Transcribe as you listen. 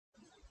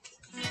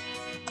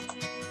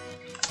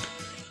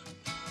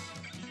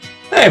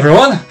Hi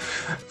everyone!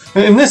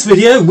 In this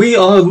video we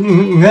are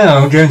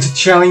now going to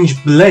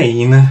challenge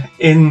Blaine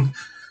in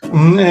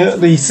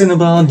the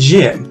Cinnabar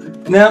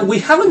Gym. Now we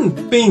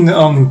haven't been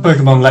on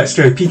Pokemon Let's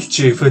Go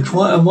Pikachu for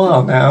quite a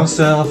while now,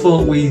 so I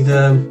thought we'd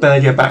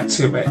better get back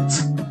to it.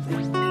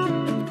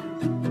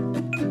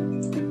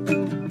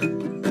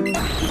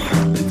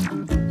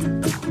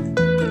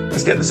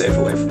 Let's get this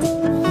over with.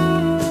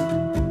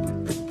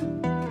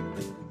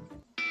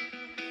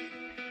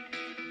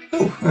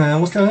 Oh,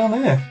 what's going on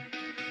there?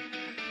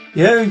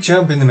 Yo,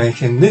 jump in the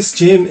making. This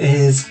gym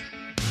is...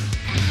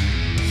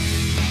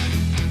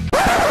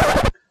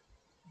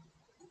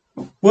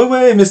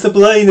 Wait, Mr.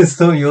 Blaine, it's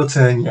not your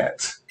turn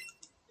yet.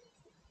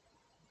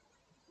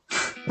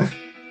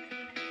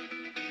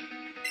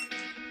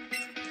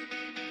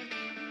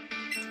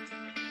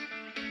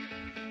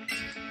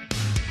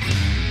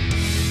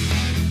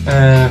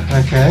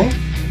 Okay.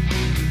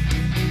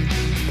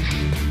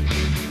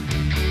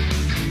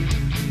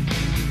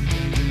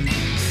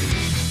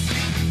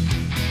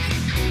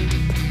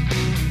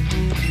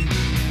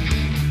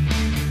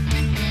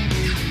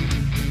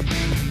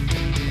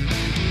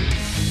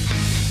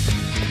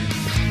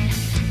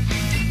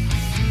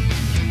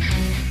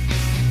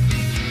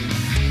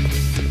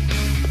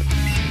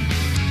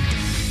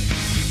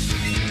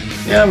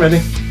 Yeah, I'm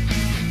ready.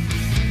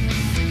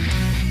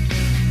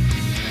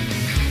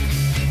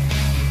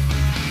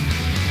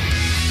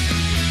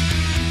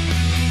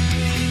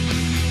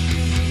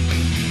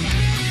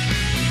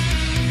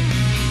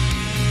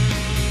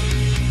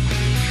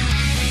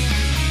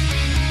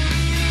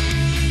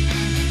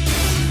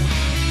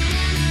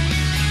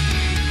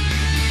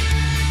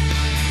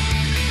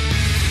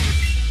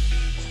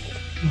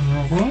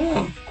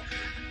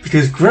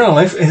 Because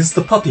Growlithe is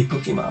the puppy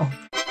Pokemon.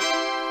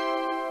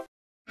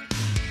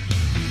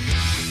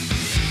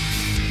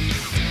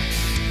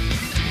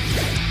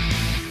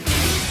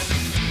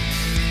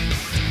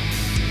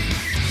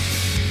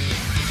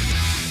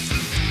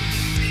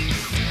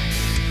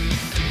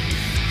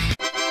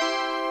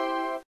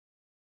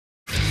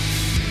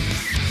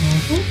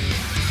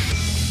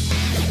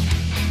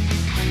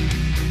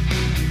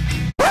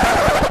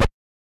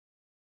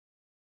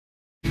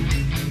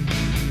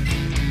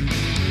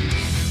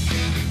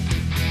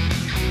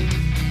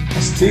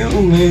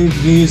 Steel move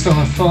used on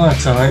a fire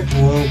type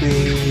will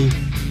be...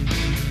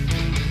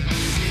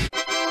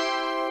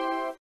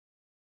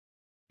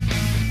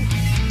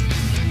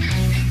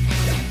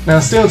 Now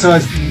steel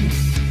types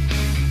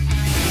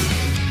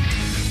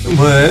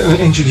were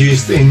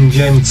introduced in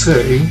Gen 2,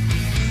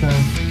 so...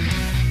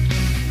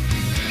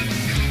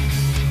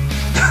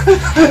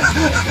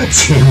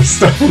 Steel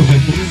Stone.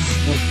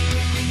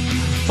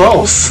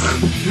 False!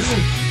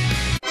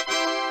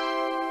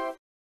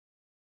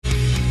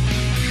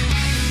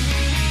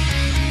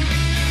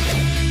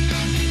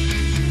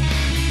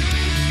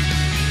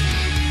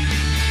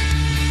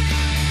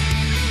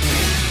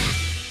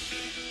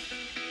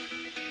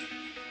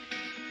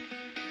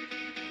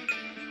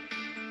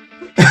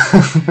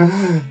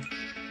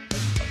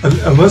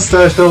 A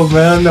mustached old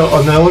man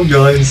on old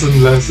guy in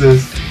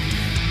sunglasses.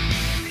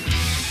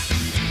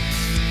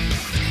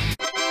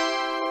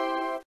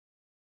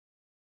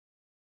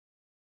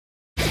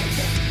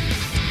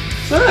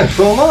 So,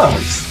 4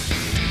 marks.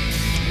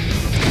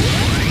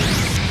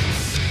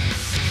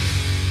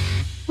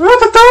 Where are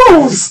the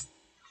dolls?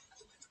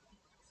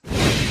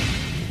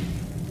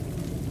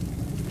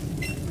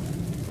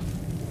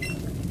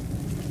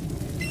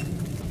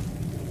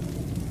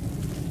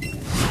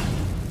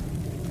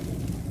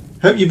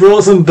 Hope you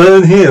brought some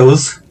burn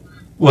heels.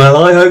 Well,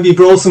 I hope you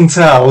brought some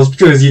towels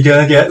because you're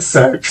gonna get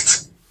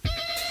soaked.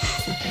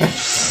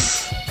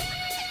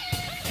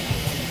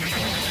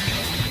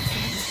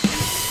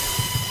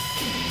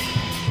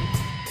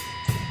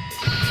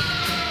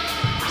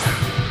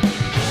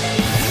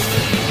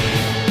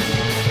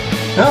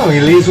 Oh,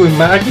 he leaves with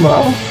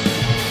magma.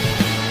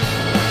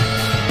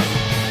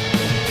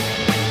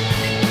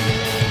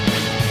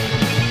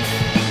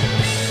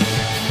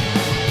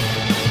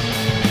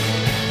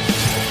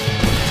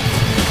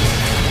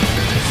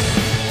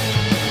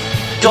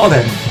 Got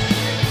him!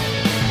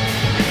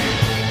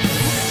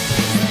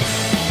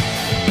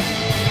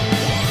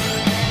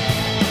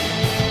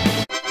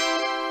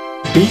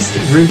 Beast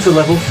grew to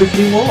level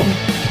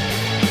 51.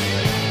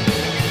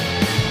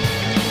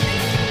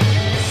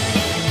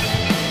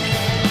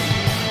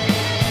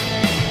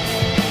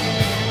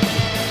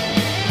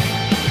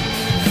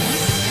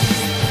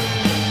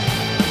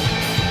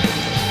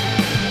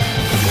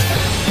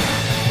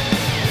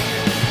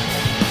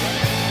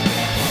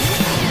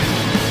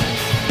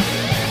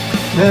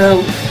 Now,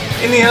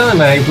 in the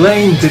anime,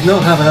 Blaine did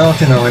not have an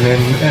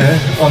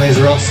Arcanine on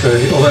his roster,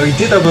 although he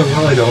did have a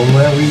Riddle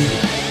where we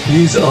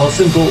use our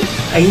simple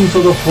aim for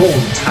the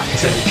horn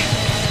tactic.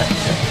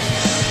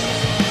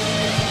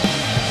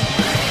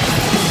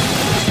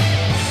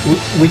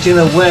 Which in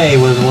a way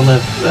was one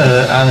of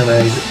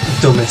anime's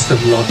dumbest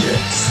of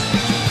logics.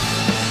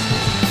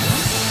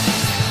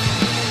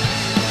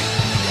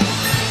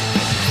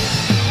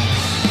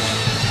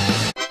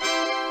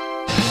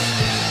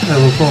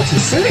 Level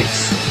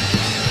 46.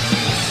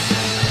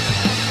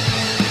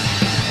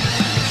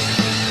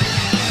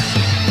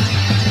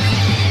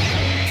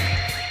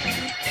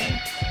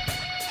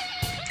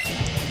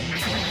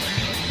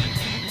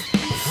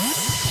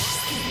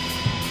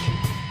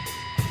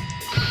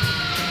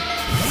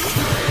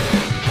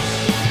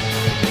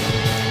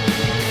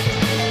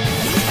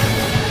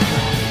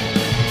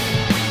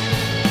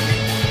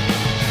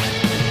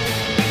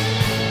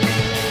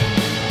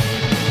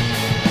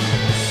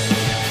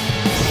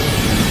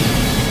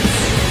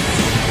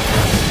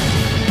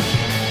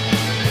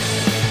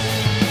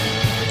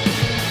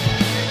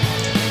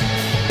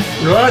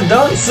 Right,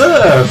 don't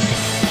surf!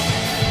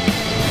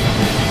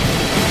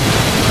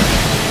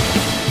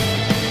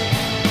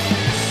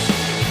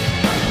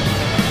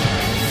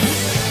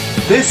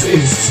 This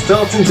is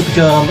starting to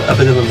become a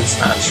bit of a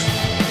mismatch.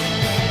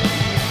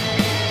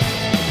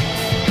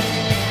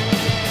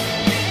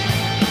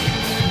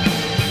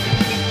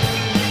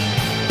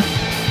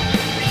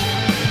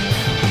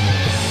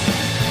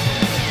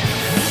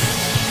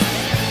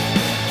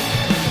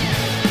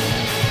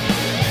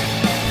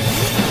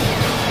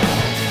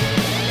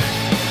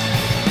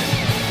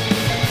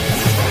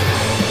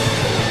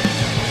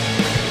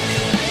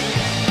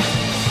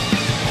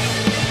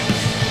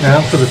 Now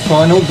for the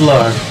final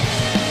blow.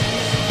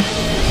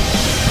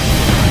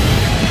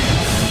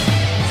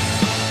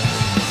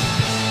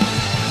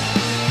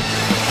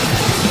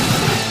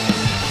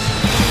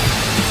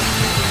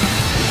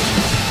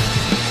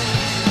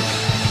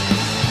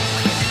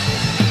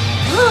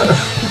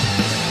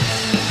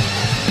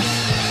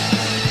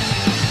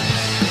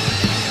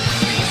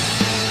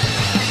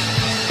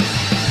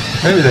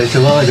 Maybe they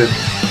collided.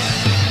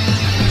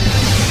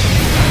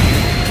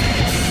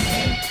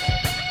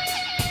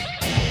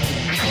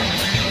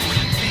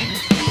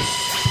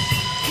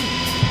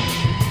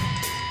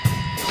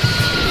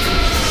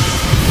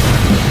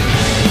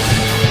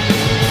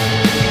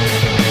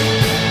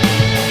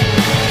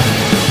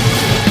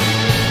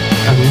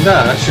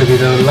 That should be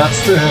the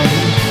last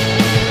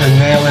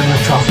nail in the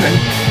coffin.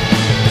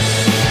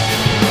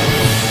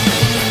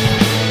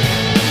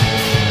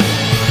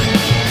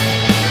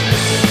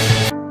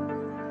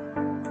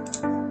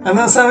 And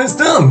that's how it's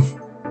done.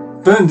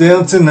 Burnt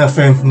down to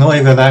nothing, not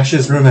even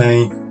ashes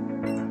remain.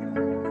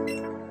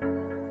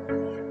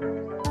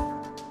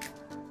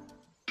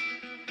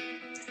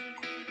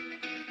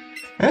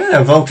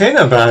 Yeah,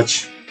 Volcano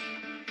Badge.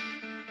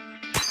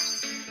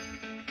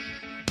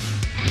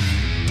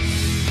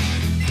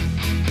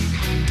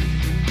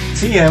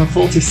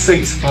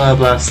 TM46 Fire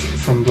Blast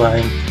from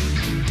Blaine.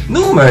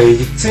 Normally,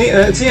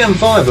 TM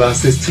Fire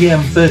Blast is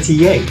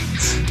TM38.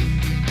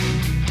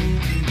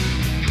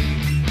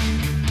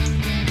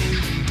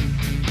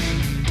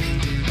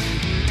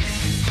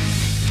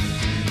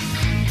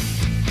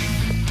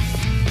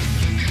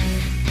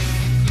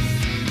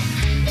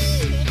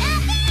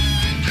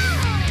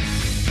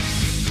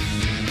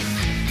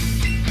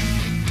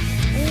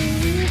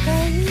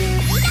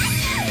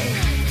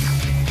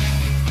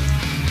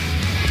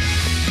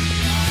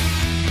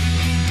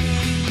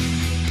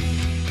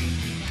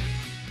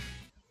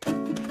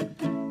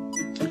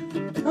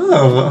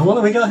 Oh, what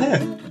have we got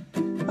here?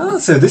 Ah,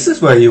 so this is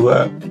where you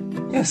were.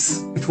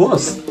 Yes, it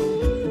was.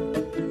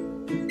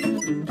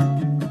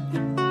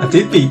 I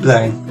did beat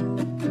Blaine.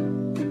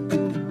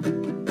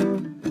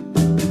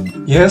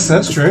 Yes,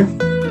 that's true.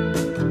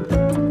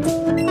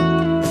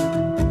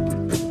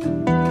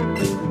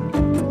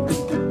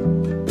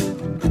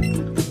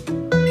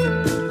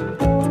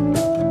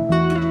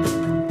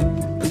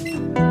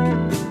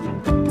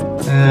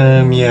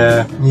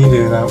 Yeah, you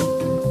do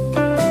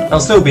that. I'll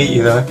still beat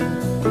you though.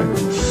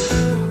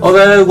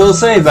 Although, we'll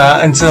save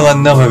that until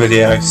another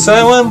video. So,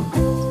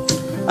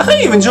 I hope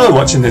you've enjoyed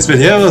watching this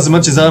video as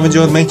much as I've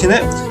enjoyed making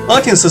it.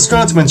 Like and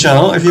subscribe to my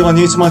channel if you are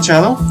new to my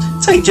channel.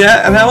 Take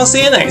care, and I will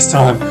see you next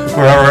time,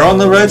 where we're on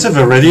the road to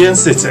Viridian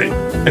City.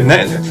 And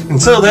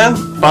until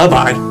then, bye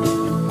bye.